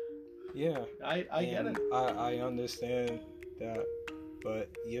 Nothing. Yeah. I get it. I understand that. But,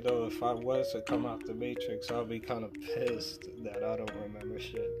 you know, if I was to come out the Matrix, I'll be kind of pissed that I don't remember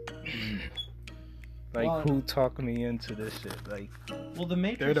shit. Like, well, who talked me into this shit? Like, well, the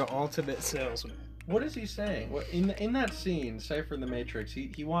Matrix... They're the ultimate salesman. What is he saying? Well, in that scene, Cypher in the Matrix,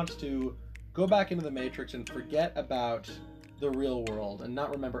 he wants to go back into the Matrix and forget about the real world and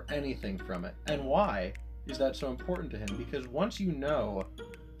not remember anything from it. And why is that so important to him? Because once you know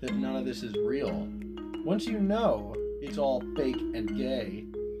that none of this is real, once you know it's all fake and gay,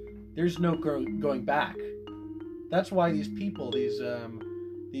 there's no going back. That's why these people, these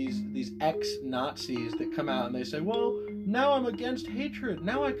ex-Nazis that come out and they say, well, now I'm against hatred.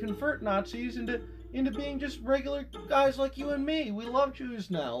 Now I convert Nazis into being just regular guys like you and me. We love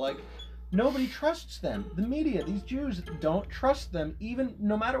Jews now. Like, nobody trusts them. The media, these Jews don't trust them, even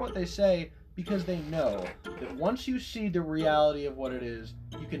no matter what they say, because they know that once you see the reality of what it is,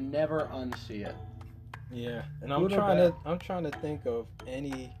 you can never unsee it. Yeah, and I'm trying to think of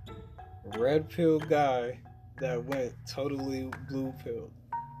any red pill guy that went totally blue pill,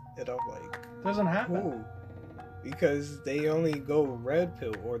 and I'm like, doesn't happen. Ooh. Because they only go red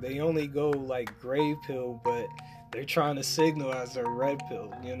pill, or they only go like gray pill, but they're trying to signal as a red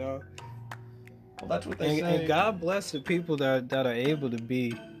pill, you know. Well, that's what they say. And God bless the people that are able to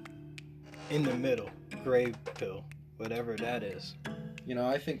be in the middle, gray pill, whatever that is. You know,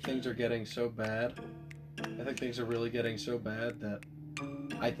 I think things are getting so bad. I think things are really getting so bad that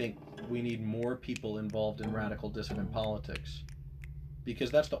I think we need more people involved in radical dissident politics, because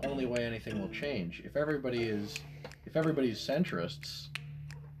that's the only way anything will change. If everybody's centrists,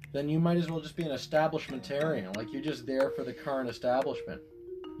 then you might as well just be an establishmentarian. Like, you're just there for the current establishment.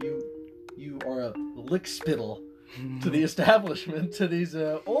 You are a lickspittle to the establishment, to these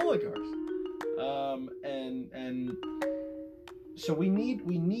oligarchs. And so we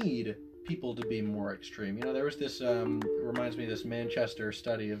need people to be more extreme. You know, there was this reminds me of this Manchester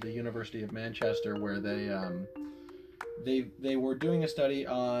study of the University of Manchester, where they were doing a study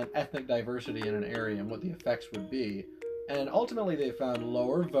on ethnic diversity in an area and what the effects would be. And ultimately they found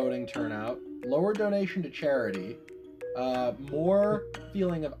lower voting turnout, lower donation to charity, more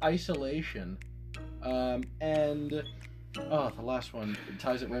feeling of isolation, and the last one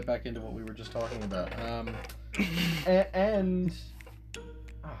ties it right back into what we were just talking about.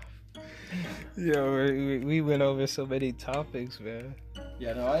 We went over so many topics, man.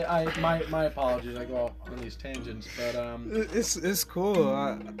 Yeah, no, my apologies. I go off on these tangents, but it's cool.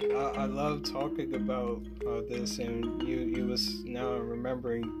 I love talking about this, and you was now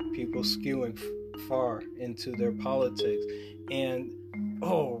remembering people skewing far into their politics, and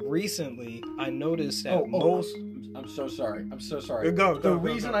recently I noticed that most. I'm so sorry. Go, the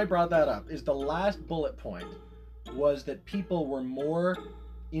reason I brought that up is the last bullet point was that people were more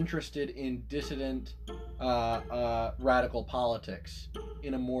interested in dissident radical politics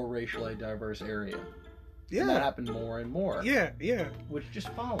in a more racially diverse area. Yeah. And that happened more and more. Yeah. Which just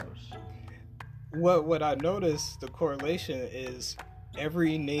follows. What I noticed, the correlation is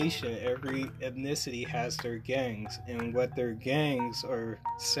every nation, every ethnicity has their gangs, and what their gangs are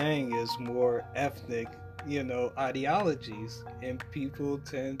saying is more ethnic, ideologies, and people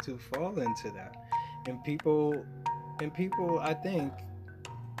tend to fall into that. And people I think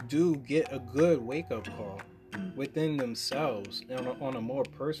do get a good wake-up call within themselves on a more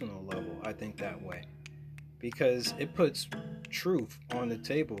personal level. I think that way, because it puts truth on the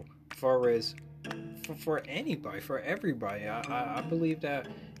table for anybody, for everybody. I believe that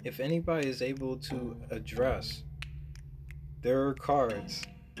if anybody is able to address their cards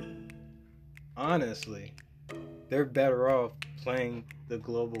honestly, they're better off playing the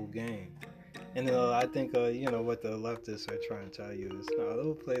global game. And I think what the leftists are trying to tell you is, no,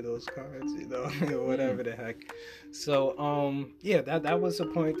 don't play those cards, whatever the heck. So that was a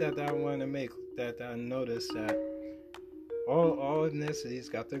point that I wanted to make, that I noticed that all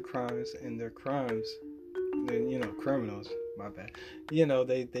ethnicities got their crimes, and their crimes, then criminals. My bad.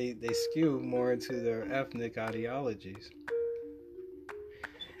 They skew more into their ethnic ideologies.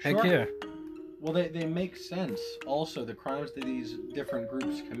 Sure. Heck yeah. Well, they make sense. Also, the crimes that these different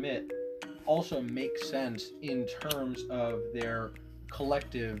groups commit also make sense in terms of their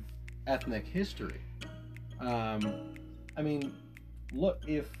collective ethnic history. I mean, look,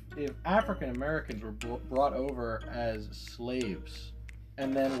 if African Americans were brought over as slaves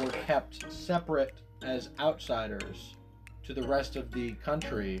and then were kept separate as outsiders to the rest of the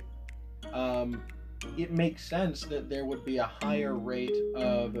country, it makes sense that there would be a higher rate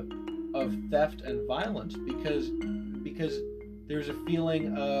of theft and violence because there's a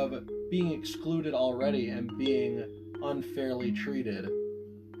feeling of being excluded already and being unfairly treated.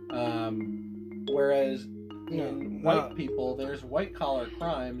 Whereas in white people, there's white collar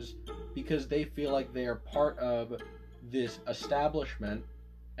crimes because they feel like they are part of this establishment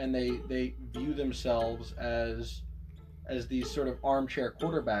and they view themselves as these sort of armchair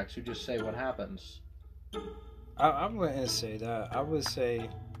quarterbacks who just say what happens. I wouldn't say that. I would say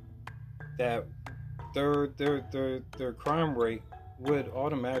that their crime rate would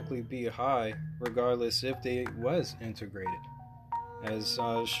automatically be high regardless if they was integrated, as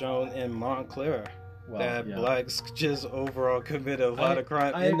shown in Montclair. Blacks just overall commit a lot of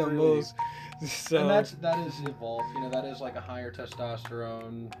crime in the most. So, and that is evolved. That is like a higher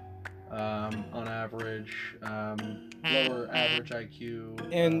testosterone, on average, lower average IQ.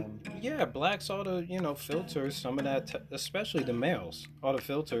 And blacks ought to filter some of that, especially the males, ought to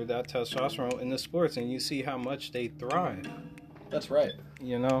filter that testosterone in the sports, and you see how much they thrive. That's right.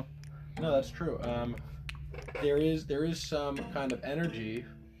 No, that's true. There is some kind of energy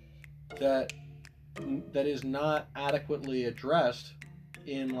that is not adequately addressed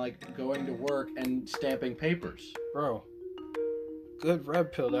in like going to work and stamping papers. Bro, good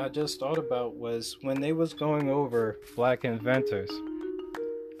red pill that I just thought about was when they was going over black inventors,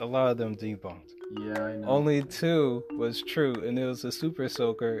 a lot of them debunked. Yeah, I know. Only 2 was true, and it was a super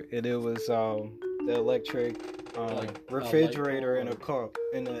soaker, and it was the electric refrigerator in a car,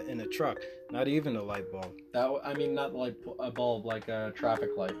 in a truck. Not even a light bulb. Not like a bulb, like a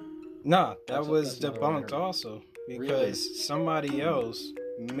traffic light. Nah, that was debunked also, because somebody else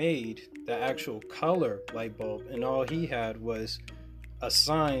made the actual color light bulb, and all he had was a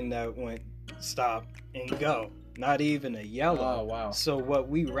sign that went stop and go, not even a yellow. Oh, wow. So what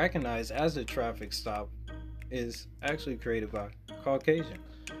we recognize as a traffic stop is actually created by Caucasian.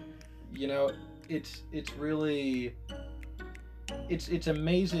 It's really it's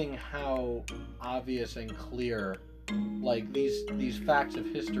amazing how obvious and clear like these facts of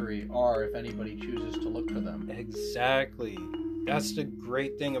history are if anybody chooses to look for them. Exactly. That's the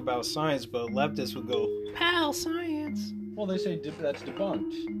great thing about science, but leftists would go, "Pal, science." Well, they say that's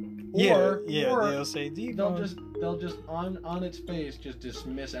debunked. Or they'll say debunked. They'll just on its face just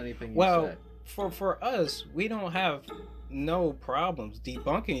dismiss anything you say. For us, we don't have no problems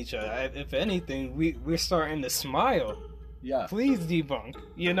debunking each other. If anything, we're starting to smile. Yeah. Please debunk.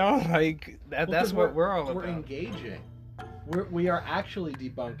 Like that. Well, that's what we're all about. We're engaging. We are actually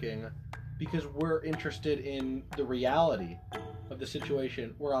debunking because we're interested in the reality of the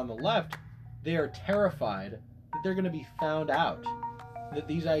situation. Where on the left, they are terrified that they're going to be found out, that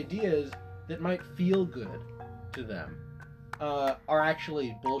these ideas that might feel good to them are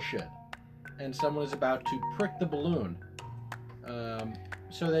actually bullshit, and someone is about to prick the balloon.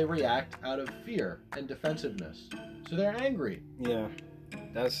 So they react out of fear and defensiveness. So they're angry. Yeah.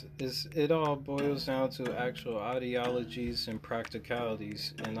 It all boils down to actual ideologies and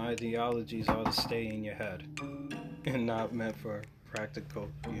practicalities, and ideologies ought to stay in your head and not meant for practical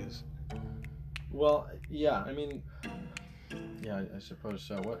use. Well, yeah, I suppose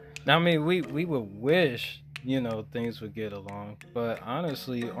so. What? We would wish, things would get along, but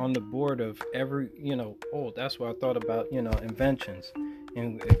honestly, on the board of every, that's what I thought about, inventions,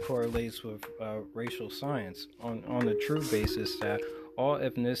 and it correlates with racial science on the true basis that all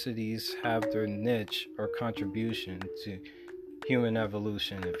ethnicities have their niche or contribution to human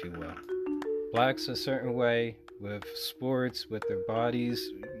evolution, if you will. Blacks a certain way with sports, with their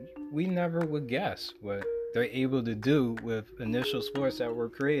bodies. We never would guess what they're able to do with initial sports that were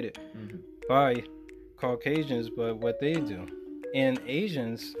created by Caucasians, but what they do. And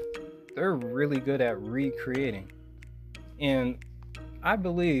Asians, they're really good at recreating. And I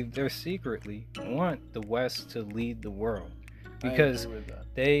believe they secretly want the West to lead the world because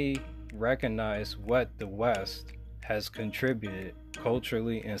they recognize what the West has contributed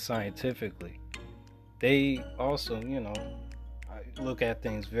culturally and scientifically. They also, look at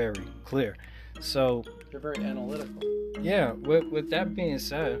things very clear. So They're very analytical. yeah, with that being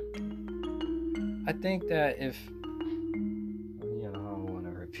said, I think that if I don't want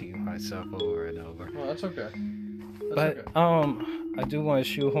to repeat myself over and over. Well, that's okay. But I do want to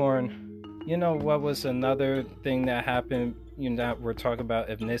shoehorn. What was another thing that happened? That we're talking about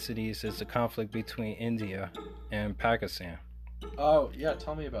ethnicities is the conflict between India and Pakistan. Oh yeah,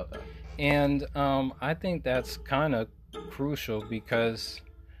 tell me about that. And I think that's kind of crucial because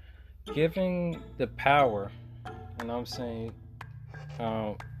giving the power, and I'm saying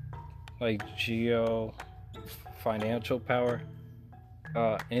like geo financial power,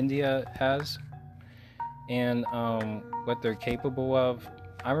 India has, and what they're capable of.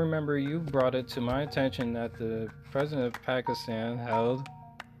 I remember you brought it to my attention that the president of Pakistan held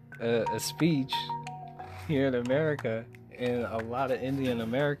a speech here in America, and a lot of Indian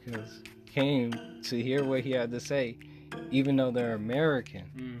Americans came to hear what he had to say, even though they're American.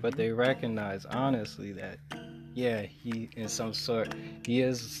 Mm-hmm. But they recognize honestly that, yeah, he, in some sort, he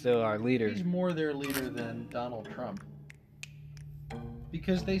is still our leader. He's more their leader than Donald Trump.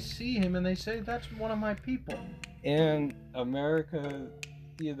 Because they see him and they say, that's one of my people. And America,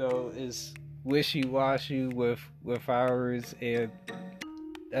 is wishy-washy with ours, and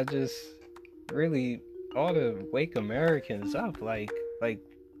that just really ought to wake Americans up. Like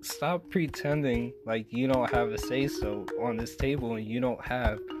stop pretending like you don't have a say-so on this table, and you don't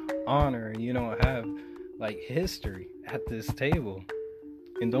have honor, and you don't have like history at this table,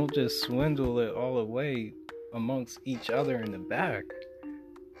 and don't just swindle it all away amongst each other in the back.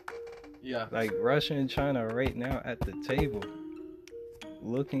 Yeah. Like Russia and China are right now at the table,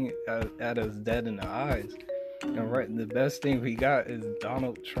 looking at us dead in the eyes. And the best thing we got is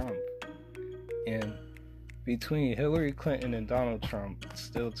Donald Trump. And between Hillary Clinton and Donald Trump,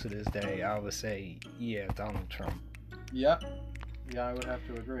 still to this day, I would say, yeah, Donald Trump. Yep. Yeah, I would have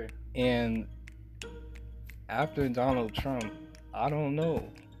to agree. And after Donald Trump, I don't know.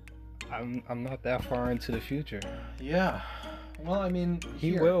 I'm not that far into the future. Yeah. Well, I mean,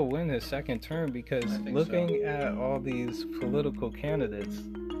 he will win his second term because looking at all these political candidates,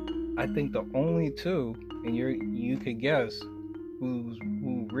 I think the only two, and you could guess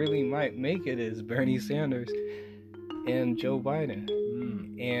who really might make it, is Bernie Sanders and Joe Biden.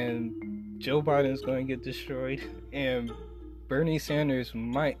 And Joe Biden's going to get destroyed, and Bernie Sanders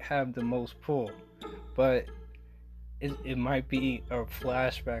might have the most pull, but it might be a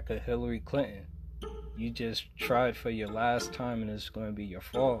flashback of Hillary Clinton. You just tried for your last time, and it's going to be your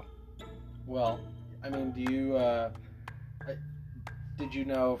fall. Well, I mean, did you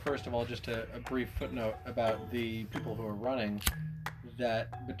know, first of all, just a brief footnote about the people who are running,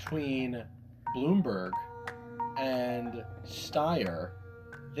 that between Bloomberg and Steyer,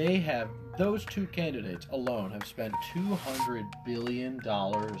 those two candidates alone have spent $200 billion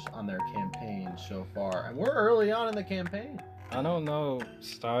on their campaign so far. And we're early on in the campaign. I don't know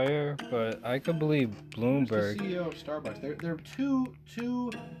Steyer, but I could believe Bloomberg. The CEO of Starbucks. They're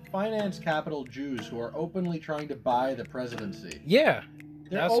two finance capital Jews who are openly trying to buy the presidency. Yeah,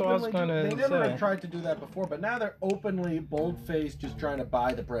 that's what I was going to say. They never have tried to do that before, but now they're openly, bold-faced, just trying to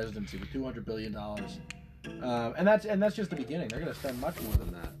buy the presidency with $200 billion. And that's just the beginning. They're going to spend much more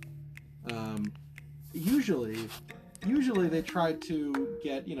than that. Usually they try to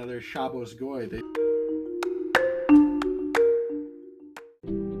get, their Shabbos Goy.